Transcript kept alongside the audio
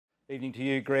Evening to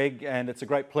you, Greg, and it's a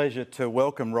great pleasure to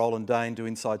welcome Roland Dane to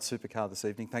Inside Supercar this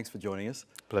evening. Thanks for joining us.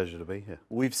 Pleasure to be here.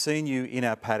 We've seen you in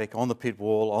our paddock, on the pit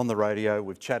wall, on the radio.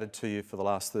 We've chatted to you for the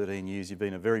last 13 years. You've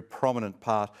been a very prominent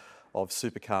part of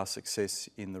supercar success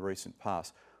in the recent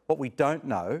past. What we don't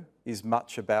know is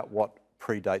much about what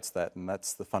predates that, and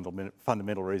that's the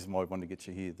fundamental reason why we wanted to get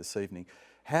you here this evening.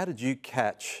 How did you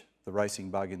catch the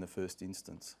racing bug in the first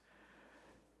instance?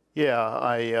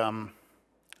 Yeah,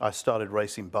 I started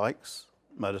racing bikes,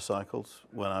 motorcycles,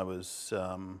 when I was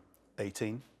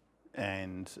 18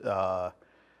 and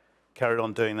carried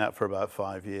on doing that for about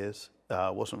 5 years.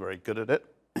 Wasn't very good at it,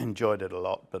 enjoyed it a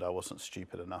lot, but I wasn't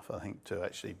stupid enough, I think, to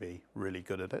actually be really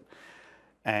good at it.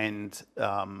 And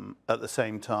at the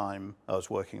same time, I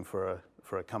was working for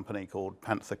a company called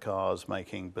Panther Cars,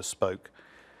 making bespoke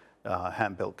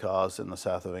hand-built cars in the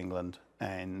south of England.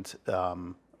 And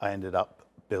I ended up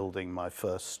building my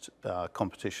first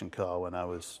competition car when I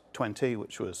was 20,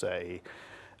 which was a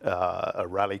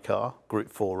rally car, Group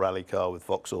 4 rally car with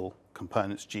Vauxhall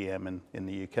components, GM in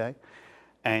the UK.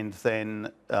 And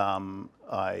then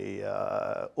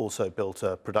I also built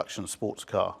a production sports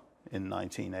car in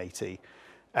 1980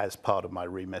 as part of my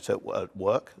remit at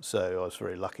work. So I was a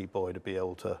very lucky boy to be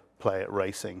able to play at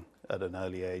racing at an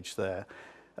early age there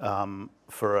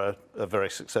for a very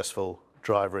successful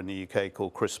driver in the UK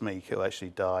called Chris Meek, who actually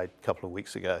died a couple of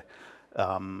weeks ago.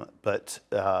 But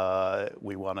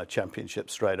we won a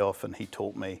championship straight off, and he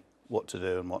taught me what to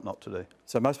do and what not to do.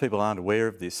 So most people aren't aware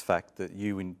of this fact that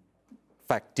you, in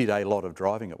fact, did a lot of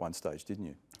driving at one stage, didn't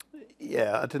you?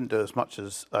 Yeah, I didn't do as much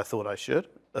as I thought I should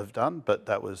have done, but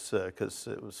that was because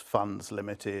it was funds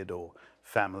limited or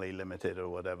family limited or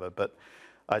whatever. But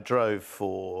I drove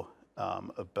for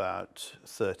about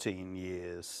 13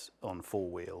 years on 4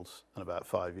 wheels and about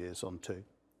 5 years on 2.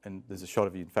 And there's a shot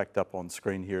of you, in fact, up on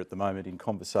screen here at the moment in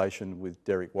conversation with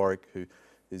Derek Warwick, who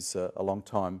is a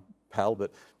long-time pal.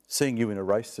 But seeing you in a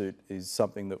race suit is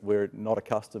something that we're not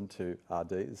accustomed to, RD.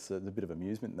 There's a bit of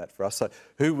amusement in that for us. So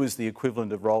who was the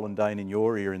equivalent of Roland Dane in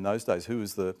your ear in those days? Who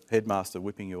was the headmaster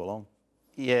whipping you along?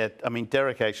 Yeah, I mean,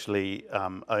 Derek actually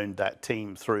owned that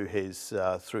team through his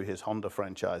Honda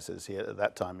franchises. At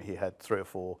that time, he had 3 or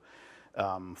 4,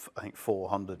 I think 4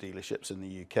 Honda dealerships in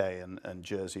the UK and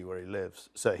Jersey, where he lives.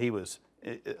 So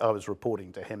I was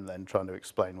reporting to him then, trying to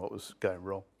explain what was going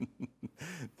wrong.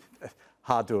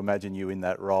 Hard to imagine you in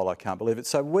that role. I can't believe it.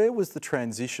 So where was the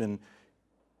transition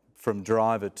from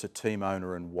driver to team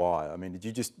owner, and why? I mean,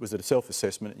 was it a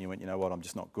self-assessment and you went, you know what, I'm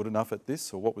just not good enough at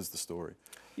this, or what was the story?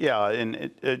 Yeah,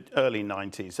 in early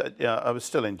 90s, I was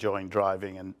still enjoying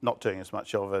driving and not doing as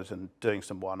much of it, and doing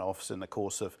some one-offs in the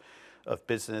course of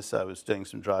business. I was doing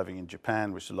some driving in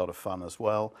Japan, which was a lot of fun as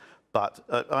well. But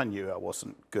I knew I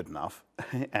wasn't good enough,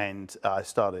 and I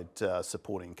started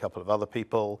supporting a couple of other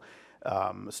people,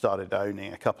 started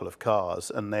owning a couple of cars,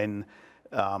 and then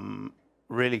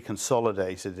really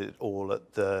consolidated it all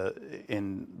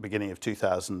in beginning of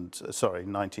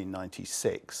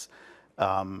 1996.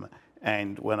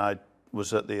 And when I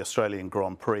was at the Australian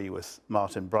Grand Prix with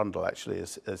Martin Brundle, actually,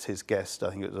 as his guest, I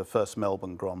think it was the first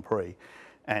Melbourne Grand Prix,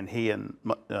 and he and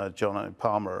John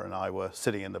Palmer and I were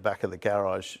sitting in the back of the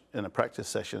garage in a practice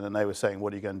session, and they were saying,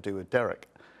 what are you going to do with Derek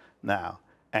now?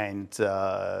 And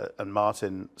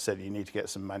Martin said, you need to get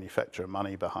some manufacturer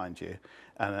money behind you.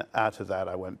 And out of that,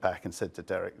 I went back and said to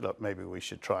Derek, look, maybe we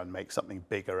should try and make something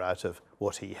bigger out of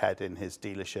what he had in his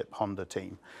dealership Honda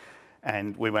team.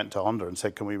 And we went to Honda and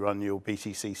said, can we run your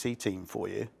BTCC team for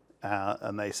you?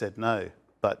 And they said no.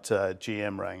 But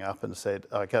GM rang up and said,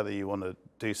 I gather you want to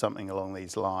do something along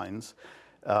these lines.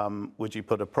 Would you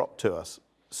put a prop to us?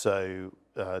 So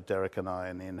Derek and I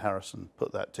and Ian Harrison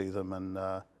put that to them and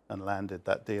landed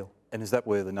that deal. And is that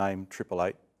where the name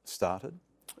 888 started?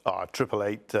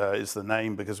 888 is the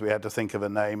name because we had to think of a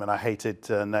name, and I hated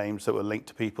names that were linked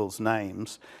to people's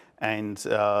names. And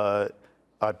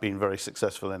I've been very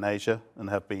successful in Asia and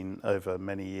have been over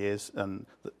many years, and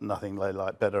nothing they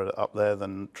like better up there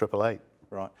than 888.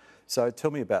 Right. So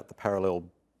tell me about the parallel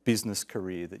business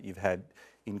career that you've had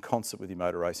in concert with your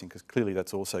motor racing, because clearly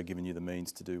that's also given you the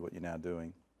means to do what you're now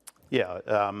doing. Yeah,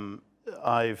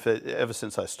 I've ever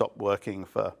since I stopped working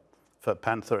for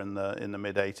Panther in the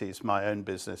mid-80s, my own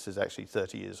business is actually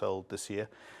 30 years old this year.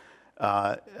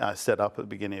 I set up at the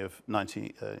beginning of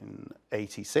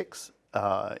 1986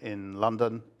 in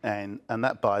London, and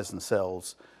that buys and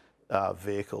sells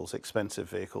vehicles, expensive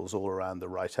vehicles, all around the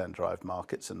right-hand drive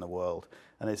markets in the world.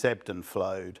 And it's ebbed and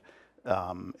flowed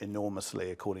enormously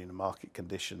according to market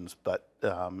conditions. But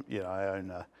you know, I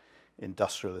own an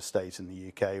industrial estate in the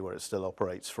UK where it still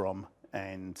operates from,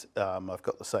 and I've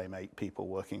got the same 8 people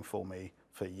working for me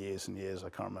for years and years. I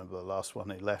can't remember the last one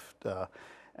he left,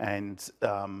 and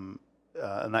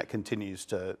that continues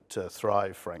to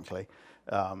thrive, frankly.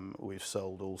 We've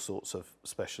sold all sorts of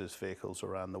specialist vehicles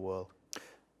around the world.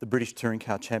 The British Touring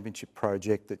Car Championship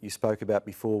project that you spoke about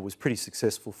before was pretty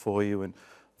successful for you, and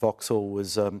Vauxhall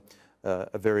was a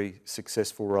very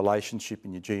successful relationship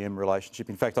in your GM relationship.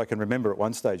 In fact, I can remember at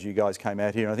one stage you guys came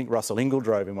out here, and I think Russell Ingall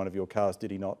drove in one of your cars, did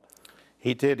he not?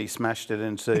 He did. He smashed it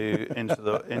into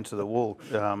the wall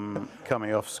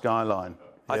coming off Skyline.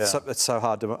 Yeah. It's so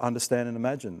hard to understand and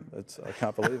imagine. I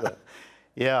can't believe that.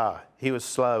 Yeah, he was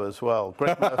slow as well.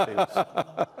 Greg Murphy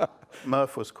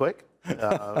Murph was quick.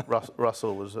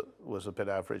 Russell was a bit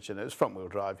average, and it was front-wheel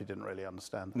drive. He didn't really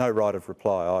understand. No right of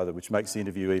reply either, which makes the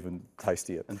interview even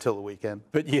tastier. Until the weekend.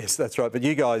 But yes, that's right. But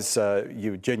you guys,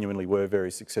 you genuinely were very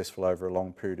successful over a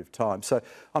long period of time. So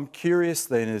I'm curious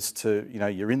then as to,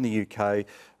 you're in the UK,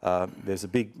 there's a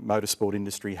big motorsport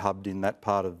industry hubbed in that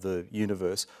part of the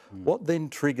universe. What then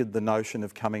triggered the notion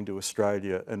of coming to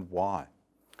Australia, and why?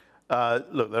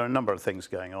 Look, there are a number of things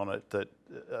going on that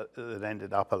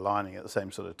ended up aligning at the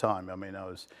same sort of time. I mean,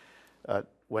 I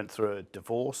went through a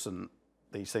divorce, and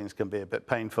these things can be a bit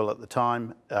painful at the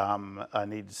time. I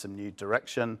needed some new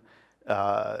direction.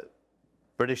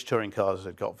 British touring cars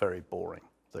had got very boring.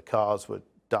 The cars were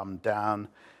dumbed down.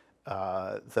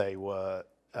 They were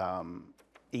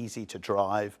easy to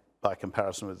drive by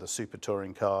comparison with the super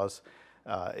touring cars,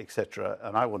 etc.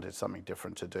 And I wanted something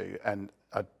different to do. And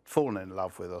I'd fallen in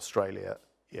love with Australia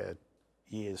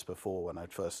years before when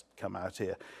I'd first come out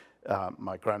here.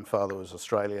 My grandfather was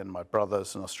Australian, my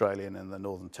brother's an Australian in the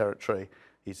Northern Territory.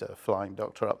 He's a flying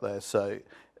doctor up there. So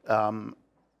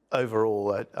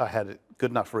overall, I had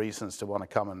good enough reasons to want to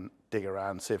come and dig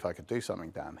around and see if I could do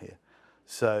something down here.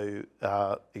 So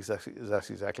that's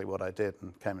exactly what I did,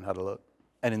 and came and had a look.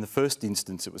 And in the first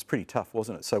instance, it was pretty tough,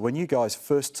 wasn't it? So when you guys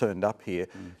first turned up here,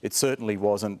 it certainly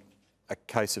wasn't a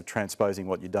case of transposing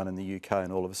what you'd done in the UK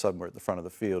and all of a sudden we're at the front of the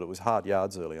field. It was hard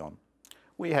yards early on.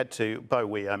 We had to, by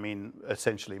we, I mean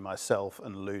essentially myself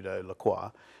and Ludo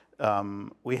Lacroix,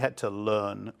 we had to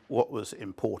learn what was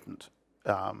important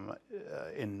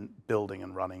in building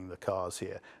and running the cars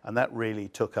here. And that really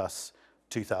took us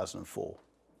 2004.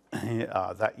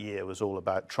 That year was all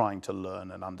about trying to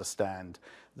learn and understand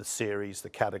the series, the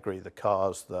category, the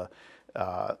cars, the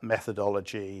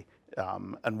methodology,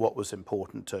 and what was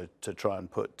important to try and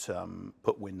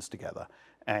put wins together.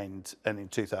 And in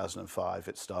 2005,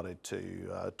 it started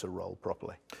to roll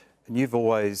properly. And you've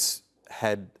always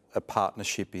had a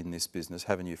partnership in this business,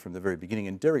 haven't you, from the very beginning?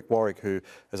 And Derek Warwick, who,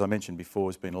 as I mentioned before,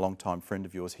 has been a long-time friend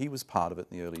of yours, he was part of it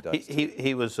in the early days.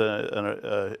 He was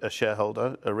a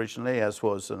shareholder originally, as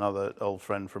was another old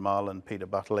friend from Ireland, Peter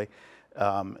Butterley,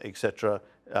 etc.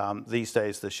 These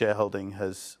days, the shareholding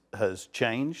has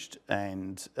changed,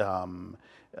 and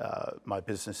my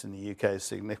business in the UK is a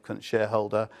significant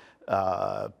shareholder,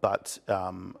 but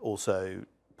also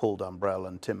Paul Dumbrell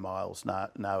and Tim Miles now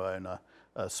own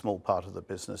a small part of the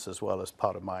business, as well as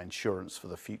part of my insurance for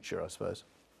the future, I suppose.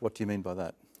 What do you mean by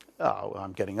that? Oh,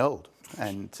 I'm getting old,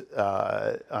 and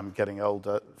I'm getting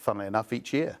older, funnily enough,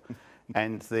 each year.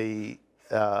 And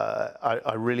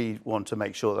I really want to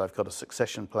make sure that I've got a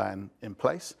succession plan in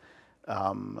place.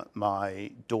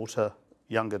 My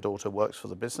younger daughter works for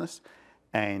the business,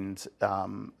 and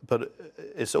but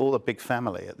it's all a big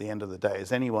family at the end of the day.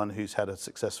 As anyone who's had a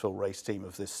successful race team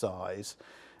of this size,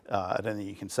 I don't think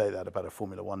you can say that about a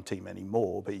Formula One team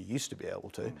anymore, but you used to be able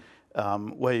to,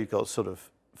 where you've got sort of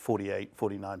 48,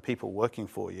 49 people working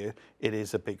for you, it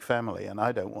is a big family, and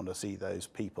I don't want to see those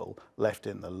people left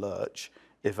in the lurch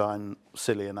if I'm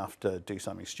silly enough to do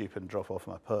something stupid and drop off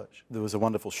my perch. There was a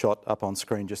wonderful shot up on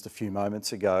screen just a few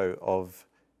moments ago of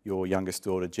your youngest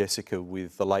daughter, Jessica,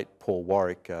 with the late Paul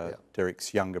Warwick,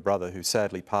 Derek's younger brother, who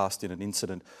sadly passed in an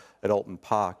incident at Alton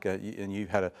Park, and you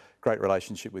had a great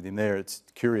relationship with him there. It's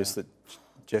curious that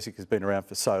Jessica's been around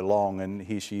for so long, and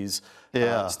here she is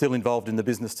still involved in the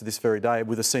business to this very day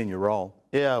with a senior role.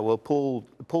 Yeah, well,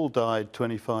 Paul died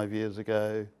 25 years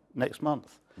ago next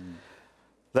month.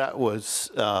 That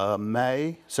was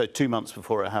May, so 2 months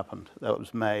before it happened. That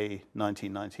was May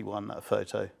 1991, that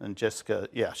photo. And Jessica,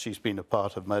 yeah, she's been a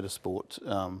part of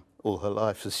motorsport all her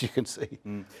life, as you can see.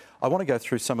 I want to go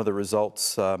through some of the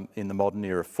results in the modern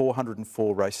era.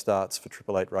 404 race starts for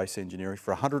 888 Race Engineering,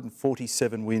 for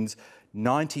 147 wins,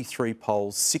 93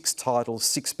 poles, 6 titles,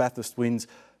 6 Bathurst wins,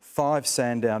 5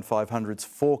 Sandown 500s,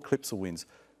 4 Clipsal wins.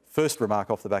 First remark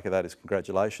off the back of that is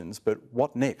congratulations, but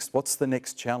what next? What's the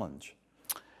next challenge?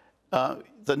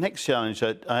 The next challenge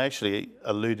I actually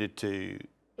alluded to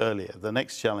earlier, the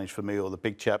next challenge for me, or the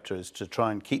big chapter, is to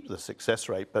try and keep the success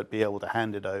rate, but be able to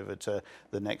hand it over to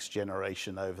the next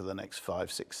generation over the next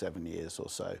 5, 6, 7 years or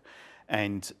so,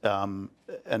 and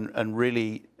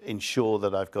really ensure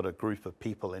that I've got a group of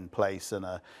people in place and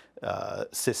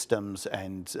systems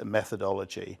and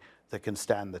methodology that can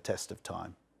stand the test of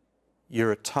time.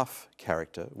 You're a tough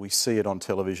character. We see it on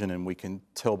television, and we can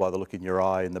tell by the look in your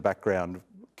eye in the background,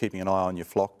 keeping an eye on your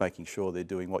flock, making sure they're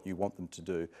doing what you want them to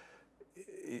do.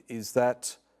 Is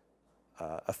that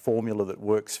a formula that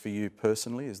works for you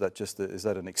personally? Is that just is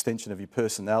that an extension of your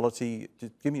personality?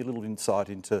 Just give me a little insight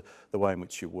into the way in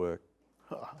which you work.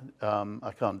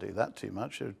 I can't do that too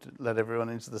much. Let everyone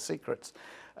into the secrets.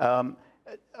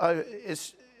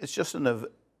 It's just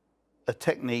a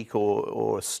technique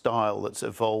or a style that's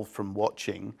evolved from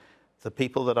watching the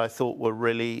people that I thought were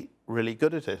really, really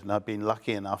good at it. And I've been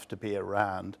lucky enough to be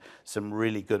around some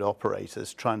really good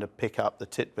operators trying to pick up the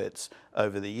tidbits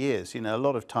over the years. You know, a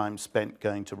lot of time spent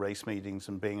going to race meetings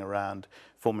and being around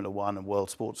Formula One and World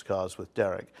Sports Cars with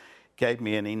Derek gave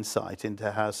me an insight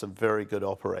into how some very good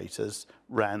operators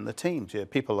ran the teams. You know,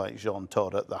 people like Jean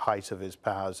Todt at the height of his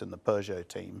powers in the Peugeot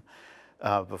team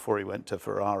before he went to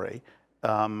Ferrari.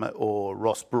 Or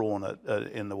Ross Brawn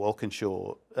in the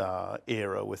Walkinshaw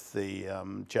era with the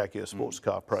Jaguar sports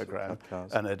car program,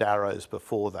 and at Arrows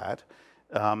before that.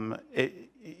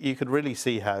 You could really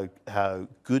see how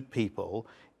good people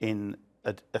in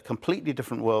a completely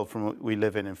different world from what we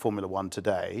live in Formula One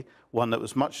today, one that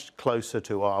was much closer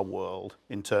to our world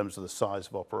in terms of the size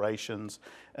of operations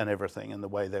and everything and the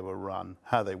way they were run,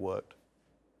 how they worked.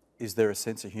 Is there a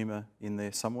sense of humour in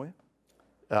there somewhere?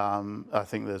 I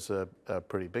think there's a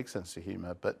pretty big sense of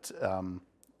humour, but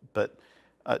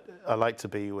I like to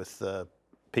be with the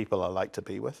people I like to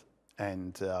be with,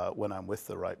 and when I'm with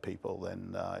the right people,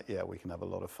 then yeah, we can have a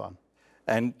lot of fun.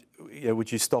 And you know,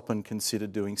 would you stop and consider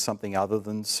doing something other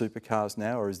than supercars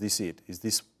now, or is this it? Is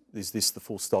this the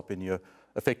full stop in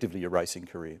effectively your racing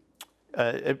career?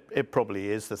 It probably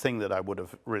is. The thing that I would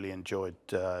have really enjoyed,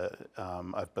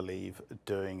 I believe,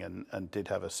 doing and did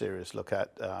have a serious look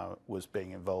at was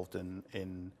being involved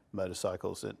in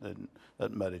motorcycles at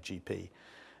MotoGP.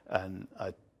 And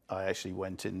I actually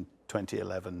went in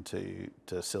 2011 to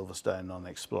Silverstone on an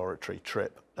exploratory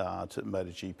trip to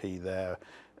MotoGP there,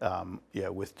 yeah,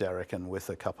 with Derek and with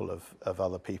a couple of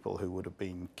other people who would have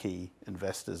been key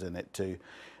investors in it too,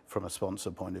 from a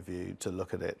sponsor point of view, to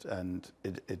look at it, and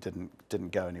it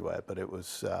didn't go anywhere. But it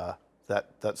was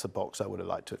that's a box I would have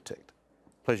liked to have ticked.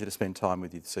 Pleasure to spend time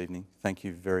with you this evening. Thank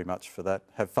you very much for that.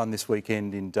 Have fun this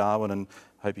weekend in Darwin, and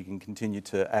hope you can continue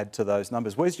to add to those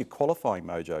numbers. Where's your qualifying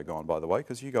mojo gone, by the way?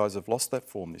 Because you guys have lost that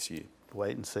form this year.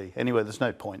 Wait and see. Anyway, there's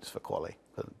no points for quali.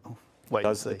 But wait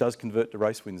and see. It does convert to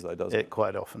race wins, though, doesn't it? It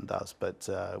quite often does, but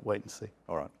wait and see.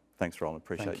 All right. Thanks, Roland.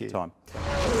 Appreciate your time.